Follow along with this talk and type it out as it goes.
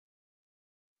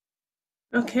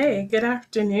Okay, good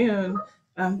afternoon.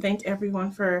 Thank you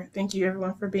everyone for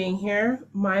being here.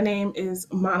 My name is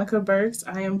Monica Burks.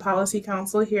 I am policy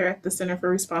counsel here at the Center for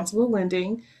Responsible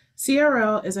Lending.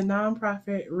 CRL is a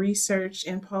nonprofit research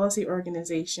and policy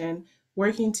organization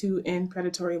working to end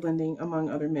predatory lending, among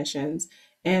other missions.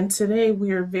 And today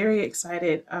we are very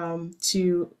excited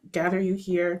to gather you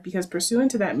here because,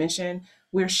 pursuant to that mission,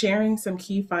 we're sharing some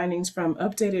key findings from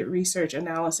updated research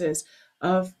analysis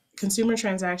of consumer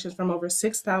transactions from over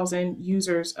 6,000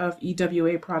 users of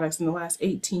EWA products in the last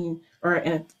 18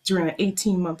 during an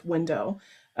 18-month window.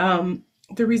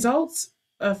 The results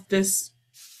of this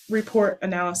report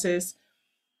analysis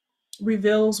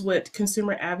reveals what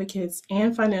consumer advocates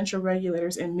and financial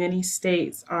regulators in many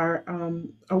states are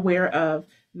aware of,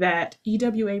 that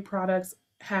EWA products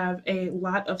have a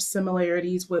lot of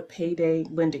similarities with payday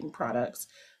lending products.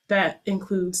 That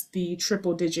includes the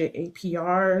triple digit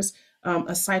APRs,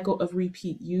 a cycle of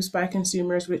repeat use by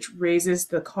consumers, which raises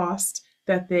the cost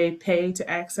that they pay to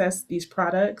access these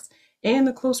products, and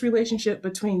the close relationship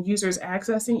between users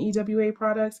accessing EWA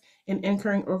products and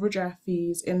incurring overdraft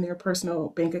fees in their personal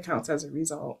bank accounts as a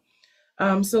result.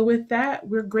 So, with that,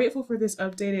 we're grateful for this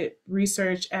updated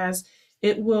research as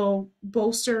it will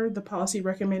bolster the policy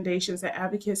recommendations that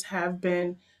advocates have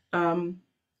been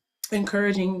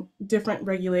encouraging different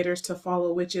regulators to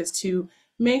follow, which is to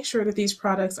make sure that these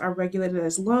products are regulated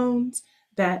as loans,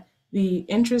 that the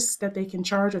interests that they can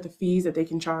charge or the fees that they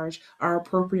can charge are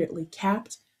appropriately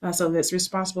capped, so that it's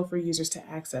responsible for users to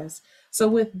access. So,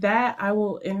 with that, I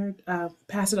will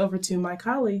pass it over to my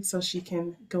colleague so she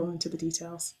can go into the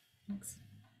details. Thanks.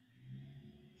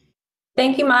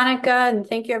 Thank you, Monica, and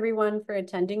thank you everyone for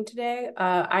attending today.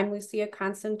 I'm Lucia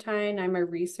Constantine. I'm a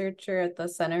researcher at the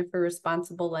Center for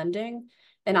Responsible Lending,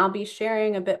 and I'll be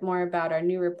sharing a bit more about our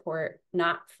new report,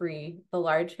 Not Free: The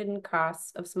Large Hidden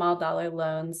Costs of Small Dollar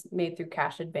Loans Made Through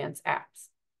Cash Advance Apps.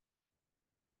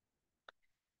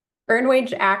 Earned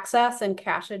wage access and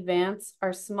cash advance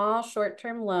are small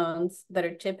short-term loans that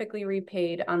are typically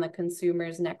repaid on the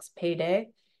consumer's next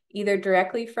payday, either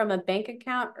directly from a bank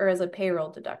account or as a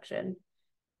payroll deduction.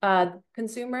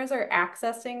 Consumers are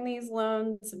accessing these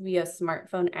loans via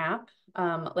smartphone app,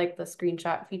 like the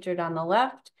screenshot featured on the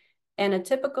left, and a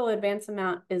typical advance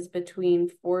amount is between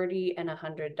 $40 and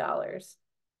 $100.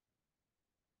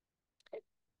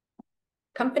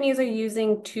 Companies are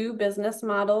using two business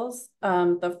models.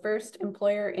 The first,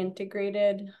 employer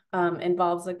integrated,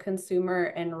 involves a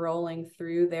consumer enrolling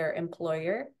through their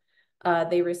employer.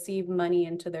 They receive money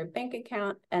into their bank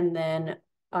account, and then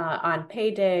on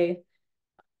payday,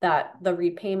 that the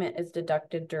repayment is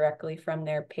deducted directly from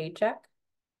their paycheck.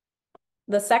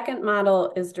 The second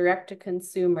model is direct to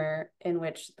consumer, in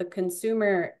which the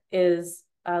consumer is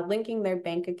linking their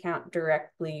bank account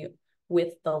directly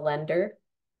with the lender.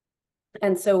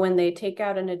 And so when they take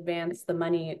out an advance, the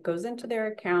money goes into their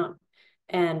account,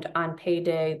 and on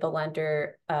payday, the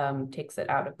lender takes it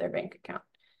out of their bank account.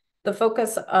 The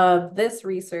focus of this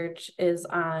research is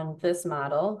on this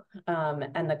model,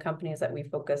 and the companies that we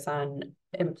focus on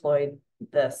employ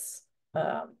this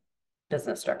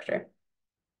business structure.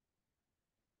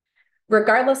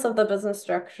 Regardless of the business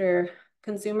structure,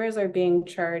 consumers are being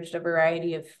charged a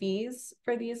variety of fees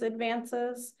for these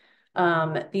advances.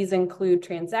 These include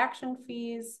transaction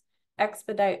fees,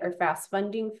 expedite or fast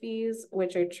funding fees,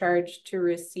 which are charged to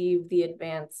receive the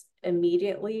advance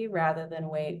immediately rather than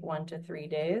wait 1 to 3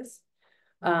 days.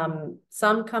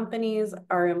 Some companies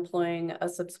are employing a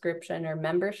subscription or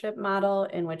membership model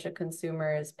in which a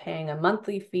consumer is paying a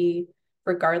monthly fee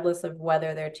regardless of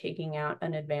whether they're taking out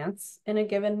an advance in a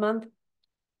given month.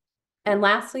 And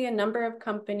lastly, a number of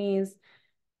companies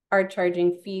are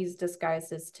charging fees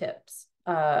disguised as tips.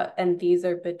 And these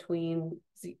are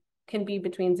can be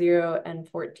between $0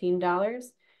 and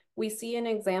 $14. We see an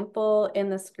example in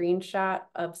the screenshot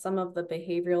of some of the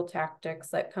behavioral tactics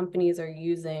that companies are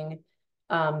using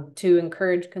to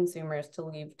encourage consumers to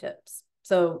leave tips.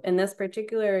 So in this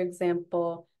particular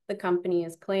example, the company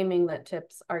is claiming that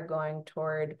tips are going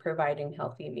toward providing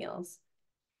healthy meals.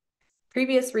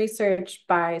 Previous research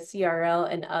by CRL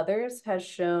and others has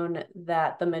shown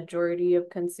that the majority of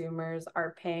consumers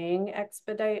are paying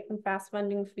expedite and fast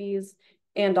funding fees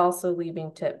and also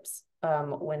leaving tips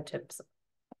when tips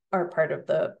are part of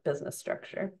the business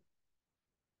structure.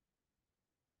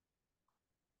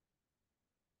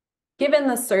 Given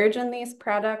the surge in these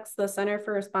products, the Center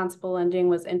for Responsible Lending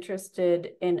was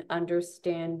interested in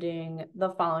understanding the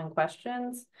following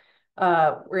questions.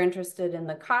 We're interested in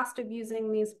the cost of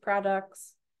using these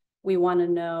products. We want to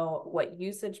know what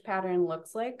usage pattern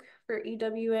looks like for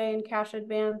EWA and cash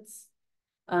advance.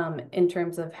 in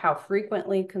terms of how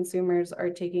frequently consumers are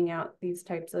taking out these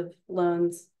types of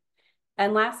loans.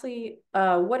 And lastly,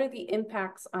 what are the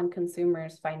impacts on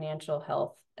consumers' financial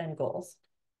health and goals?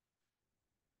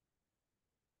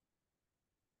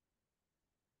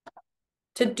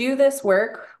 To do this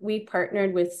work, we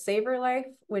partnered with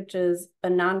SaverLife, which is a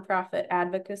nonprofit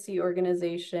advocacy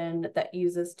organization that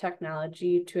uses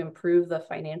technology to improve the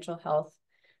financial health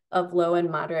of low and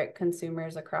moderate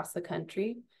consumers across the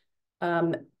country.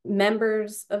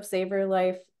 Members of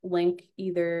SaverLife link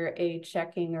either a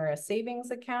checking or a savings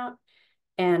account.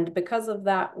 And because of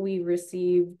that, we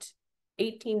received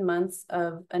 18 months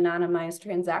of anonymized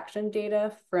transaction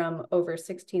data from over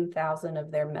 16,000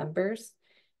 of their members,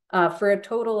 for a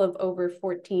total of over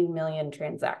 14 million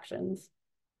transactions.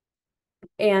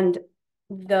 And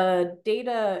the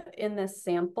data in this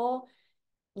sample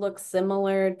looks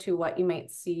similar to what you might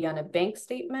see on a bank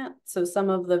statement. So some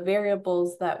of the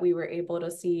variables that we were able to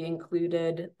see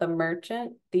included the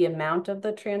merchant, the amount of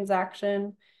the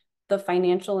transaction, the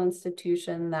financial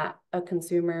institution that a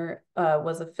consumer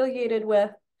was affiliated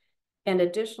with, and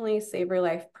additionally,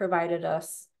 SaverLife provided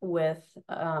us with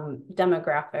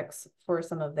demographics for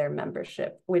some of their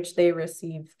membership, which they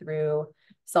receive through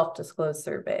self-disclosed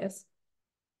surveys.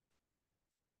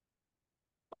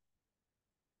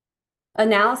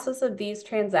 Analysis of these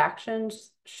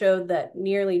transactions showed that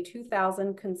nearly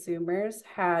 2,000 consumers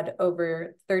had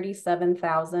over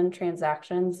 37,000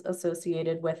 transactions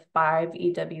associated with 5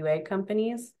 EWA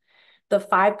companies. The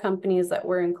 5 companies that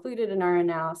were included in our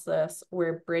analysis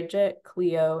were Bridget,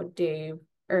 Clio, Dave,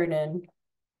 Earnin,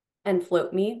 and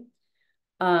FloatMe.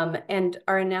 And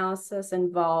our analysis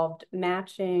involved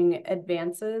matching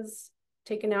advances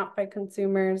taken out by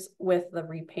consumers with the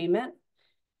repayment.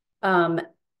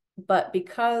 But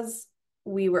because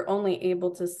we were only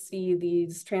able to see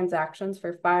these transactions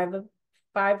for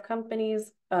five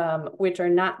companies, which are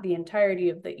not the entirety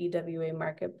of the EWA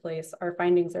marketplace, our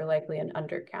findings are likely an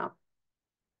undercount.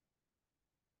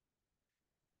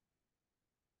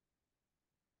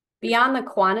 Beyond the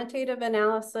quantitative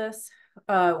analysis,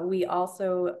 we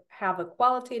also have a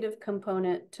qualitative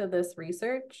component to this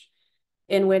research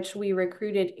in which we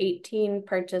recruited 18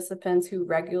 participants who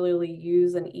regularly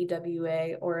use an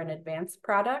EWA or an advanced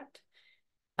product,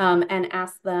 and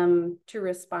asked them to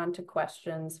respond to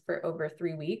questions for over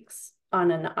 3 weeks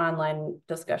on an online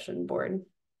discussion board.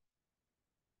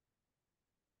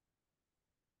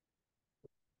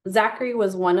 Zachary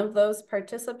was one of those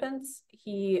participants.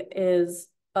 He is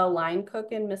a line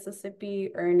cook in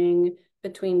Mississippi, earning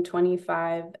between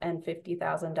 $25,000 and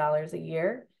 $50,000 a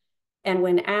year. And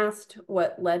when asked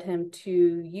what led him to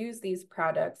use these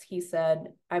products, he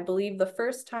said, "I believe the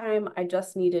first time I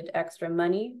just needed extra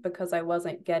money because I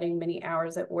wasn't getting many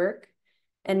hours at work.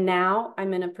 And now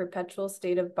I'm in a perpetual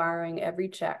state of borrowing every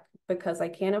check because I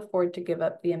can't afford to give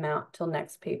up the amount till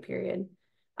next pay period.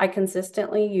 I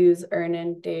consistently use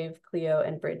Earnin, Dave, Clio,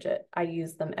 and Bridget. I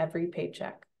use them every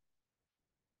paycheck."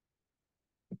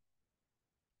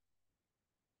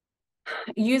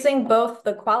 Using both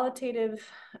the qualitative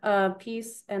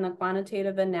piece and the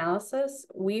quantitative analysis,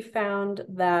 we found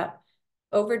that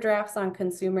overdrafts on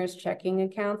consumers' checking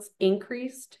accounts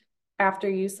increased after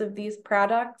use of these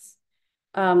products.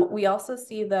 We also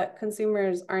see that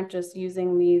consumers aren't just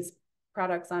using these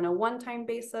products on a one-time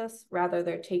basis, rather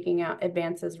they're taking out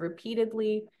advances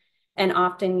repeatedly and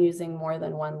often using more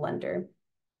than one lender.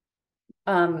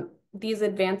 These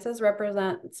advances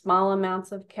represent small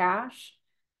amounts of cash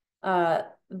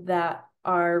that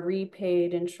are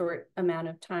repaid in a short amount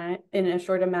of time,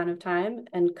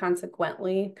 and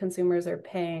consequently, consumers are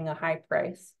paying a high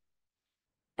price.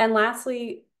 And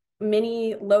lastly,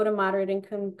 many low to moderate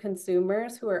income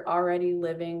consumers who are already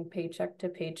living paycheck to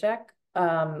paycheck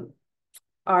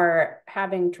are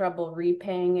having trouble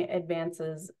repaying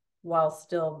advances while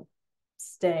still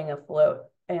staying afloat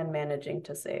and managing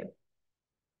to save.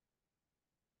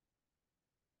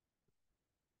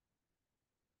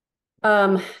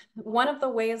 One of the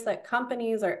ways that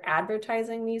companies are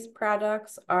advertising these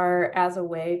products are as a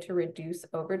way to reduce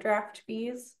overdraft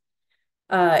fees.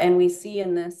 And we see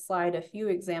in this slide a few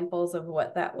examples of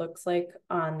what that looks like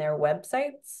on their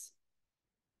websites.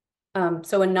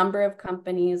 So a number of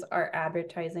companies are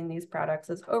advertising these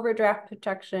products as overdraft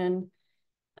protection.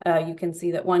 You can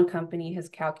see that one company has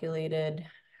calculated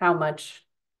how much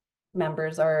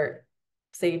members are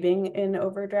saving in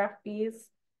overdraft fees.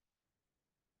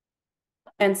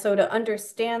 And so to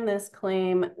understand this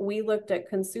claim, we looked at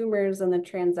consumers in the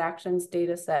transactions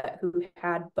data set who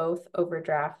had both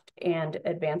overdraft and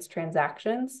advanced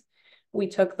transactions. we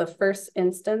took the first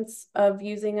instance of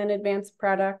using an advanced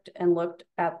product and looked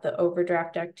at the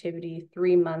overdraft activity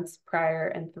 3 months prior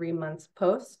and 3 months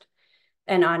post.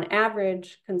 And on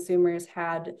average, consumers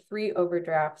had 3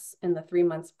 overdrafts in the 3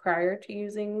 months prior to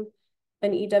using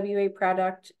an EWA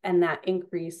product, and that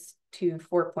increased to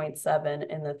 4.7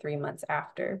 in the 3 months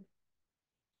after.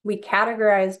 We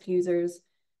categorized users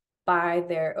by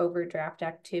their overdraft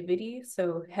activity.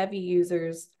 So heavy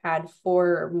users had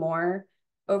 4 or more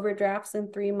overdrafts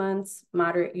in 3 months,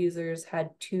 moderate users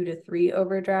had 2 to 3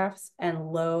 overdrafts,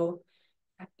 and low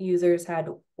users had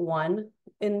 1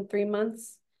 in 3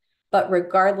 months. But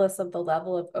regardless of the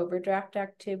level of overdraft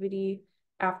activity,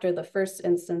 after the first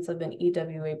instance of an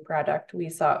EWA product, we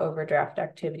saw overdraft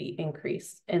activity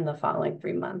increase in the following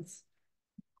 3 months.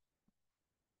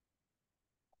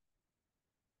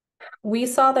 We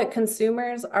saw that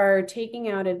consumers are taking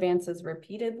out advances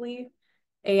repeatedly.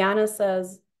 Ayana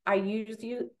says, I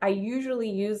usually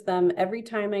use them every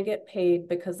time I get paid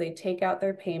because they take out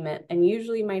their payment, and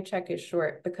usually my check is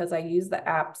short because I use the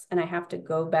apps and I have to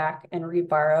go back and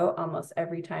reborrow almost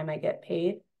every time I get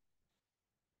paid.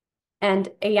 And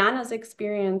Ayana's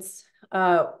experience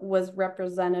was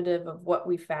representative of what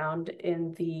we found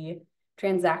in the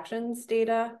transactions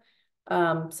data.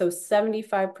 So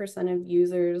 75% of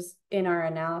users in our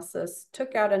analysis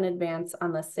took out an advance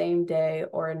on the same day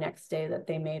or next day that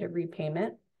they made a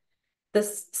repayment.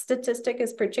 This statistic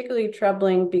is particularly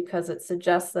troubling because it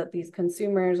suggests that these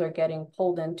consumers are getting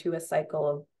pulled into a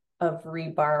cycle of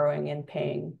reborrowing and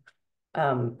paying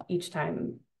each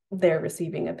time they're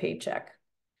receiving a paycheck.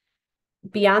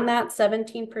 Beyond that,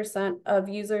 17% of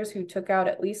users who took out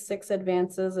at least 6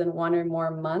 advances in 1 or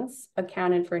more months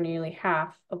accounted for nearly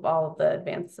half of all of the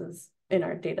advances in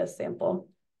our data sample.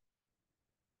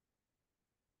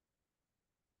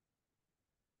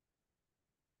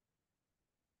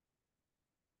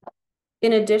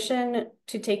 In addition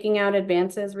to taking out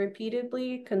advances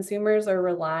repeatedly, consumers are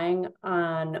relying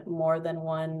on more than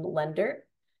one lender.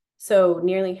 So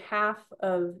nearly half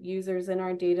of users in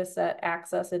our data set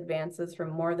access advances from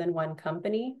more than one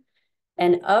company.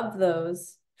 And of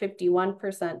those,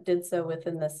 51% did so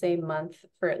within the same month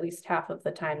for at least half of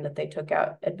the time that they took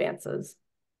out advances.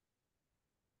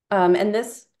 And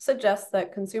this suggests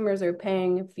that consumers are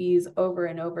paying fees over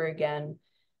and over again,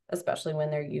 especially when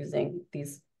they're using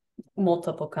these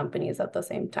multiple companies at the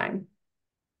same time.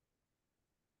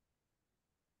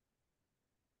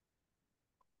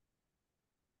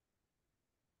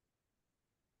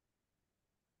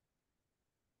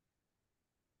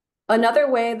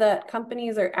 Another way that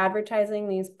companies are advertising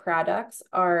these products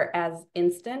are as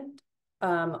instant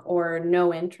or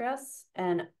no interest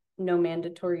and no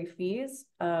mandatory fees.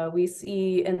 We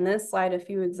see in this slide a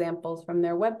few examples from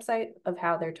their website of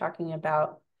how they're talking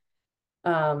about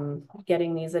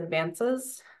getting these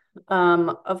advances.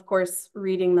 Of course,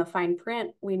 reading the fine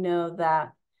print, we know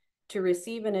that to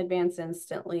receive an advance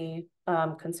instantly,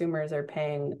 consumers are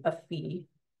paying a fee.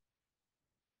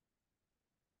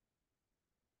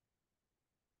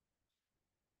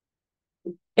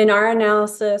 In our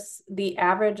analysis, the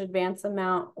average advance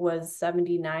amount was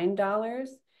 $79,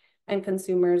 and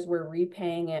consumers were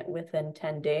repaying it within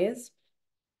 10 days.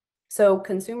 So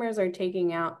consumers are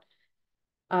taking out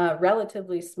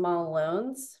relatively small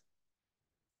loans,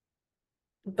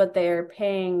 but they are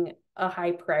paying a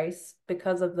high price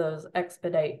because of those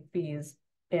expedite fees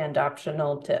and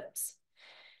optional tips.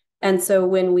 And so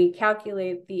when we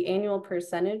calculate the annual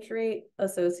percentage rate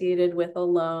associated with a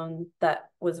loan that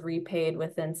was repaid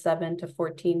within 7 to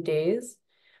 14 days,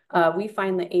 we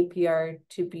find the APR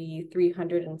to be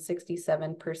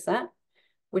 367%,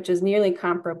 which is nearly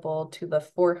comparable to the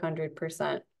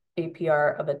 400%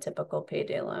 APR of a typical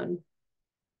payday loan.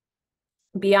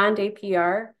 Beyond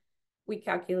APR, we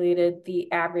calculated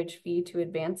the average fee to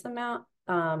advance amount.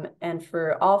 And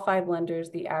for all 5 lenders,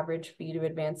 the average fee to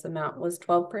advance amount was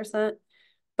 12%.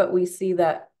 But we see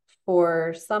that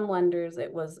for some lenders,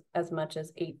 it was as much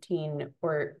as 18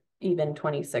 or even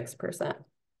 26%.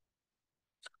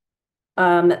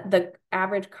 The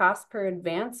average cost per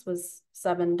advance was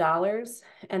 $7,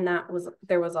 and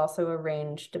there was also a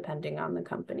range depending on the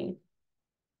company.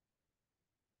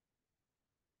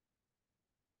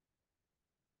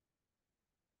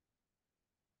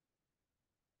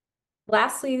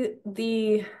 Lastly,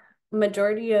 the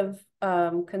majority of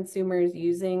consumers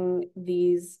using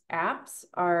these apps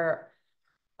are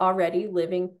already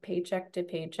living paycheck to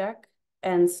paycheck.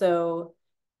 And so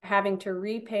having to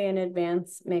repay in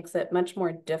advance makes it much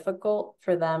more difficult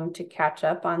for them to catch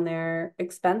up on their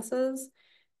expenses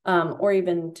or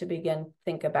even to begin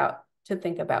think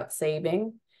about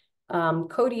saving.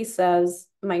 Cody says,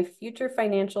 my future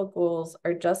financial goals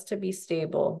are just to be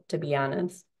stable, to be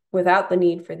honest, without the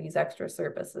need for these extra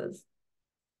services.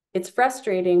 It's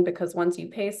frustrating because once you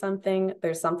pay something,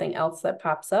 there's something else that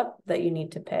pops up that you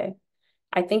need to pay.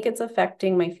 I think it's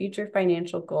affecting my future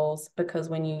financial goals because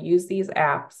when you use these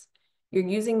apps, you're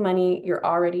using money you're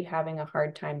already having a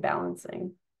hard time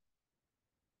balancing.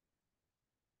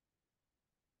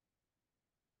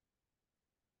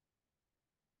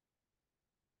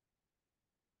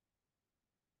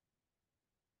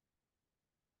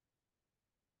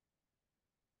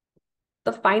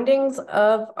 The findings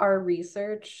of our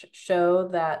research show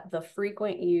that the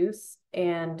frequent use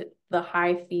and the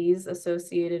high fees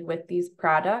associated with these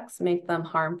products make them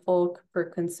harmful for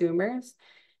consumers.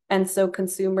 And so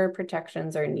consumer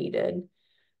protections are needed.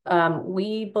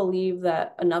 We believe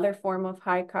that another form of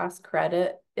high cost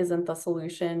credit isn't the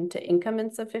solution to income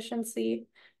insufficiency.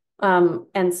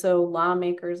 And so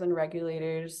lawmakers and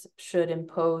regulators should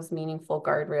impose meaningful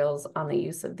guardrails on the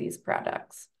use of these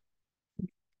products.